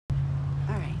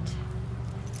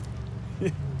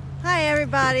Hi,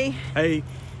 everybody. Hey.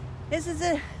 This is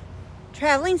a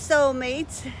Traveling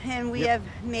Soulmates, and we have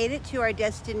made it to our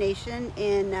destination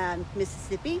in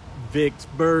Mississippi.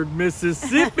 Vicksburg,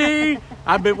 Mississippi.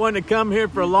 I've been wanting to come here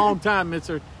for a long time,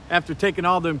 after taking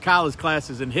all them college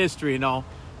classes in history and all.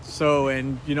 So,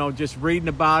 and just reading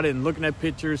about it and looking at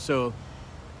pictures. So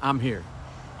I'm here.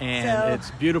 And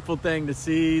it's a beautiful thing to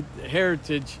see the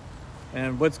heritage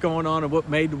and what's going on and what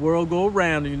made the world go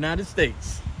around the United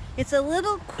States. It's a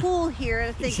little cool here.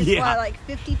 I think it's like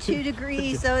 52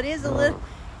 degrees, so it is a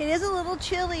little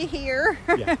chilly here.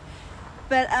 Yeah.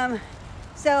 But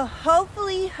so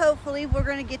hopefully we're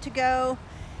going to get to go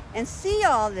and see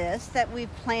all this that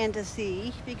we've planned to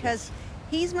see, because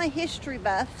he's my history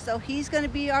buff, so he's going to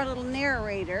be our little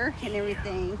narrator and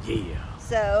everything. Yeah.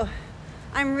 So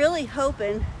I'm really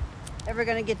hoping that we're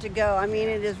going to get to go. I mean,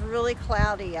 it is really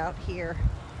cloudy out here.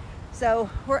 So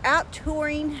we're out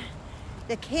touring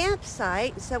the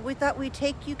campsite, so we thought we'd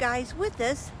take you guys with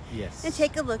us. Yes. And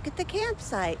take a look at the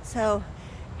campsite. So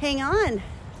hang on.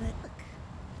 Look.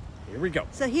 Here we go.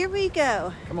 So here we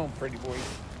go. Come on, pretty boy.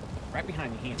 Right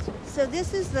behind you, handsome. So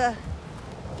this is the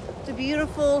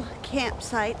beautiful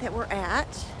campsite that we're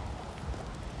at.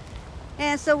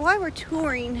 And so while we're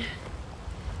touring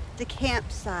the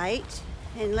campsite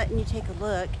and letting you take a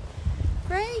look,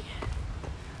 Ray,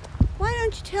 why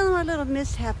don't you tell them our little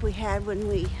mishap we had when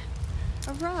we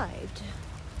arrived?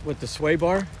 With the sway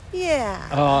bar? Yeah.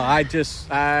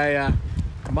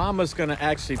 Mama's gonna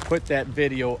actually put that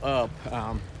video up.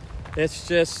 It's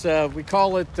just, we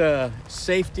call it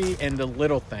safety and the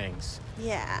little things.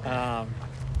 Yeah.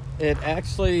 It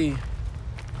actually,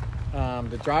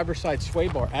 the driver's side sway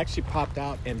bar actually popped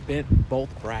out and bent both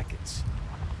brackets.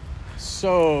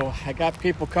 So I got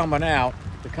people coming out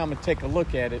to come and take a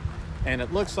look at it, and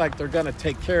it looks like they're gonna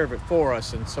take care of it for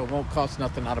us, and so it won't cost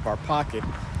nothing out of our pocket.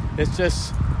 It's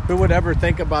just, who would ever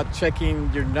think about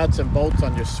checking your nuts and bolts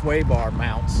on your sway bar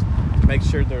mounts to make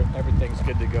sure everything's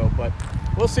good to go? But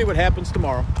we'll see what happens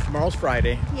tomorrow. Tomorrow's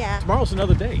Friday. Yeah. Tomorrow's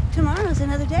another day. Tomorrow's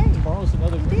another day. Tomorrow's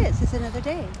another day. It is. It's another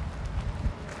day.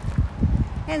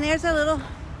 And there's our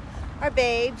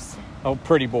babes. Oh,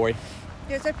 pretty boy.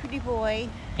 There's our pretty boy.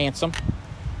 Handsome.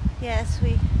 Yes,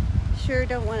 we sure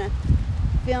don't want to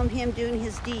film him doing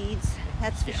his deeds.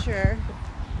 That's for sure.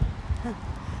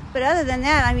 But other than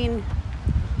that, I mean,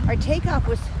 our takeoff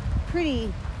was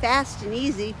pretty fast and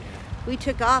easy. We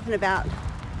took off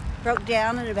broke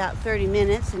down in about 30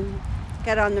 minutes and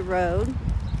got on the road.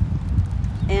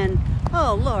 And,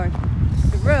 oh Lord,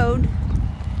 the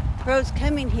roads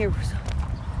coming here.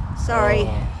 Sorry,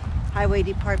 Highway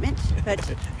Department, but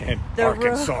and the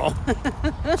Arkansas.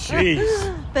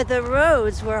 Jeez. But the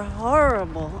roads were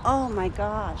horrible. Oh my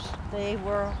gosh, they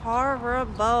were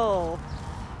horrible,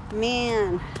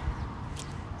 man.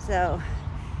 So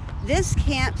this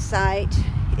campsite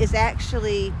is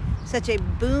actually such a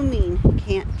booming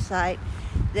campsite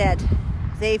that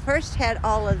they first had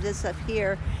all of this up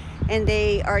here, and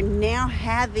they are now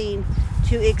having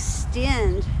to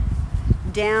extend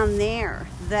down there.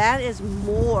 That is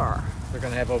more. They're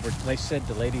going to have over,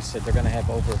 the lady said they're going to have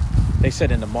over, they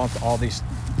said in a month all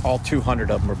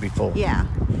 200 of them will be full. Yeah.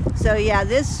 So yeah,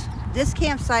 this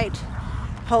campsite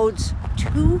holds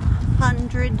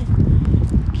 200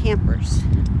 campers.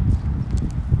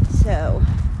 So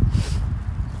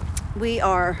we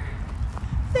are,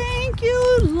 thank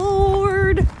you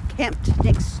Lord, camped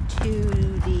next to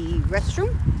the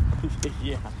restroom.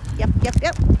 Yeah. Yep.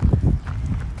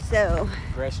 So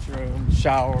restroom,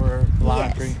 shower,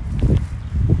 laundry,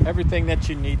 everything that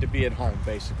you need to be at home,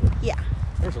 basically. Yeah.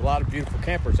 There's a lot of beautiful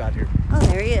campers out here. Oh,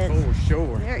 there he is. Oh,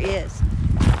 sure. There he is.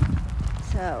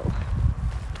 So.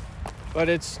 But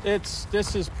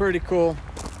this is pretty cool.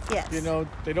 Yes.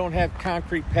 They don't have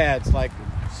concrete pads like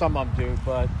some of them do,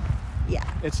 but yeah,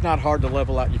 it's not hard to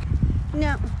level out.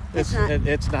 No, it's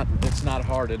not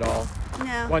hard at all.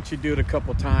 No. Once you do it a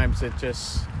couple times, it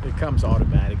comes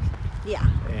automatic. Yeah.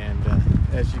 And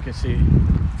as you can see,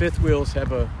 fifth wheels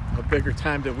have a bigger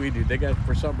time than we do. They got,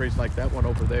 for some reason, like that one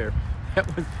over there.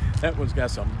 That one's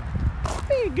got some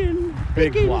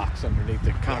big blocks underneath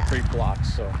the concrete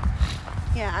blocks. So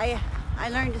yeah, I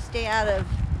learned to stay out of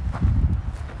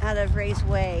Ray's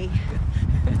way.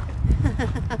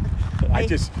 I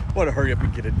just want to hurry up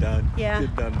and get it done. Yeah.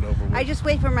 Get it done and over with. I just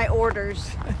wait for my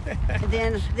orders, and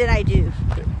then I do.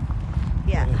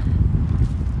 Yeah.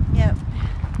 Yep.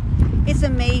 It's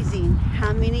amazing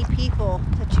how many people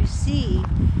that you see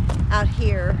out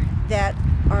here that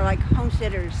are like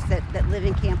homesteaders that live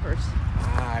in campers.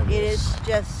 It is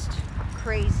just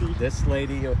crazy. This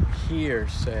lady here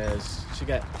says she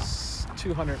got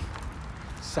 200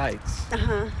 sites,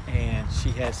 Uh-huh. and she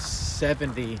has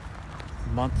 70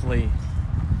 monthly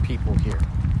people here.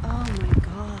 Oh my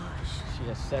gosh. She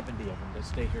has 70 of them that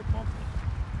stay here monthly.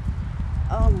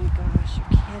 Oh my gosh, you're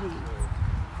kidding.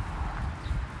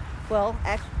 Well,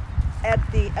 at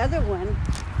the other one,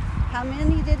 how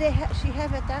many did she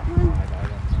have at that one? I don't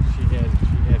know. She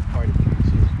had quite a few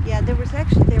too. Yeah, there was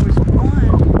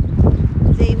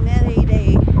one. They made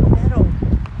a metal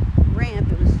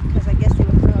ramp. It was because I guess they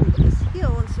were on this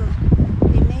hill, and so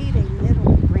they made a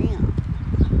metal ramp.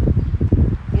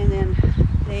 And then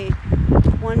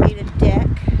one made a deck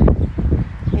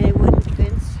and a wooden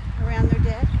fence around their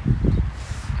deck.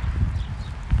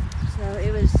 So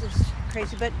it was just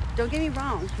crazy. But don't get me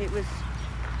wrong, it was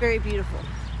very beautiful.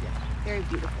 Yeah. Very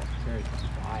beautiful. Very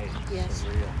quiet. Yes.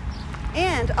 Surreal.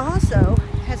 And also,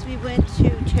 as we went to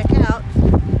check out,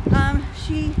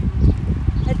 she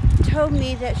had told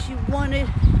me that she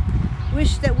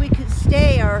wished that we could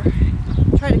stay, or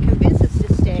try to convince us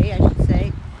to stay, I should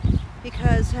say,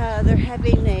 because they're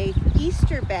having a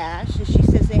Easter bash, and she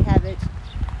says they have it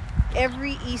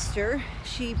every Easter.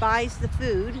 She buys the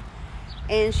food,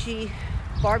 and she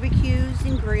barbecues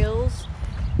and grills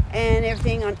and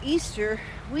everything on Easter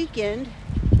weekend,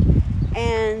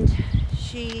 and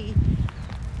she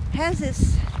has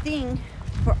this thing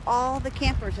for all the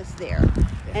campers that's there,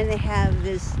 and they have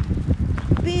this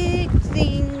big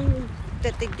thing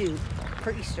that they do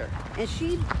for Easter, and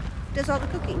she does all the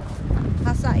cooking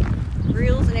outside,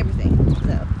 grills and everything.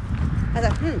 So I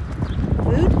thought, food?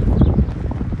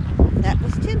 That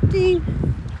was tempting.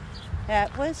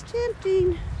 That was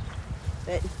tempting,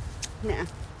 but nah.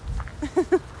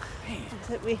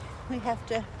 So we have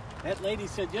to. That lady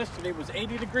said yesterday it was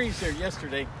 80 degrees there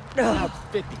yesterday. Oh. Now it's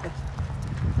 50.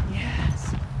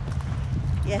 Yes.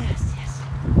 Yes, yes.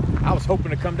 I was hoping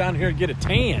to come down here and get a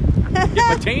tan. Get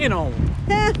my tan on.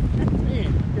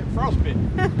 Man, get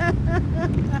frostbitten.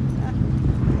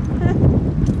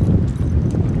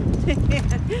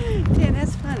 Tan,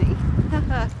 that's funny.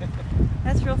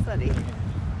 That's real funny.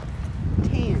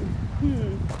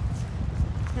 Tan.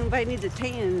 Nobody needs a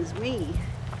tan is me.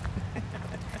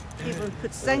 People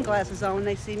put sunglasses on when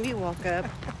they see me walk up.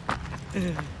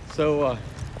 So,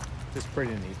 it's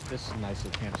pretty neat. This is a nice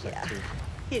little campsite Yeah. too.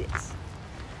 It is.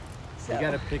 So. You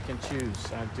got to pick and choose.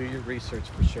 Do your research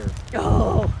for sure.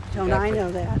 Oh, don't gotta I pick-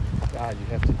 know that? God, you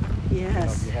have to.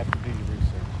 Yes. You have to do your research.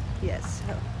 Yes.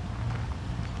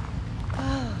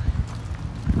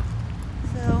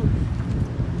 So,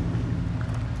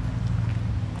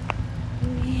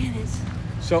 man, it's.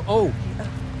 So,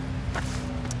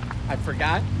 I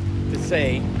forgot to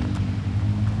say,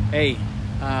 hey,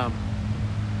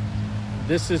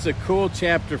 this is a cool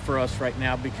chapter for us right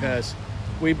now because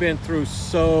we've been through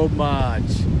so much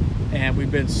and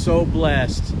we've been so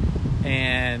blessed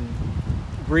and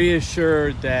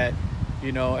reassured that,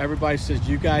 everybody says,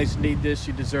 you guys need this,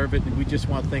 you deserve it. And we just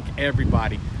want to thank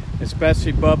everybody,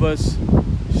 especially Bubba's,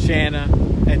 Shanna,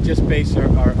 and just basically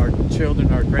our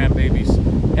children, our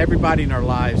grandbabies, everybody in our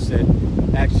lives that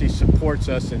actually supports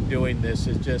us in doing this.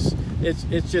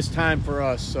 It's just time for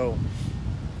us. So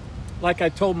like I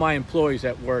told my employees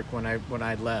at work when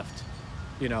I left,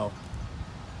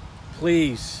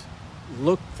 please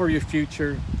look for your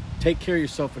future, take care of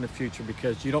yourself in the future,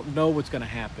 because you don't know what's going to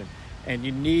happen, and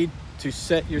you need to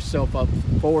set yourself up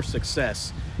for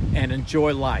success and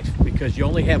enjoy life, because you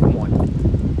only have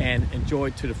one, and enjoy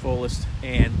it to the fullest.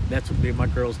 And that's what me and my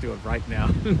girl's doing right now.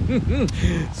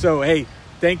 So hey,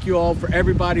 thank you all for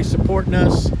everybody supporting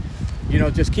us.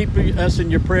 Just keep us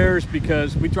in your prayers,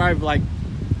 because we drive like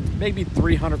maybe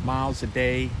 300 miles a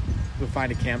day. We'll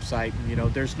find a campsite.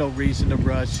 There's no reason to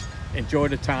rush. Enjoy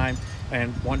the time,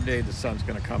 and one day the sun's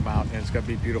going to come out and it's going to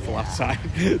be beautiful outside.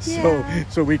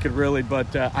 So we could really,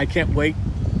 but I can't wait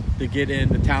to get in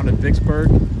the town of Vicksburg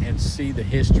and see the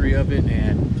history of it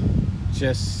and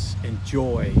just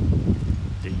enjoy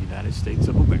the United States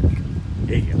of America.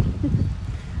 Yeah.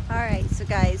 All right, so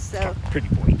guys, Pretty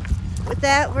boy. with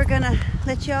that, we're gonna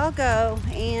let y'all go,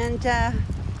 and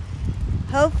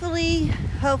hopefully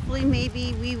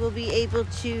maybe we will be able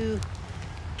to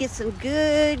get some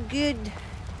good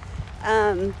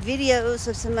videos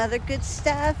of some other good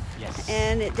stuff. Yes.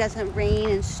 And it doesn't rain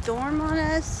and storm on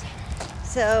us.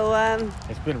 So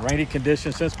It's been rainy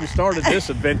conditions since we started this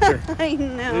adventure. I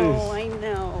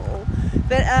know.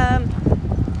 But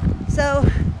so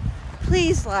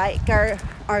please like our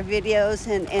videos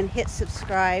and hit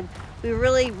subscribe. We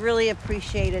really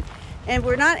appreciate it. And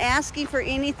we're not asking for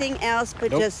anything else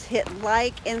but just hit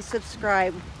like and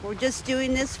subscribe. We're just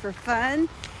doing this for fun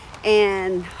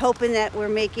and hoping that we're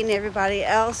making everybody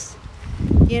else,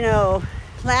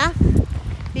 laugh,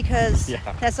 because because Yeah.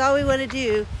 that's all we want to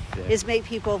do Yeah. is make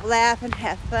people laugh and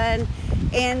have fun,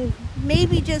 and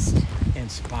maybe just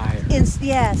Inspire.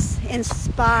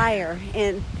 inspire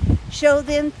and show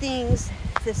them things,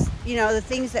 the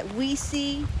things that we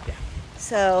see. Yeah.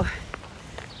 So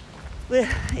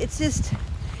it's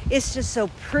just so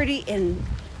pretty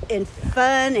and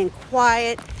fun and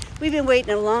quiet. We've been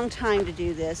waiting a long time to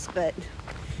do this, but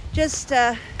just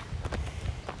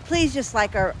please just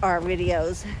like our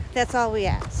videos. That's all we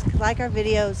ask. Like our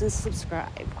videos and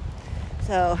subscribe.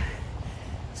 So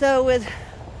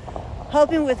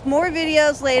hoping with more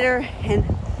videos later, and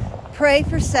pray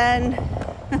for sun.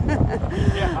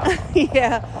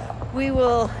 Yeah, we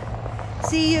will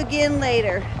see you again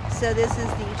later. So this is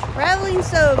the Traveling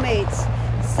Soulmates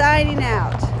signing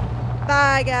out.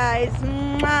 Bye, guys.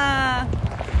 Mwah.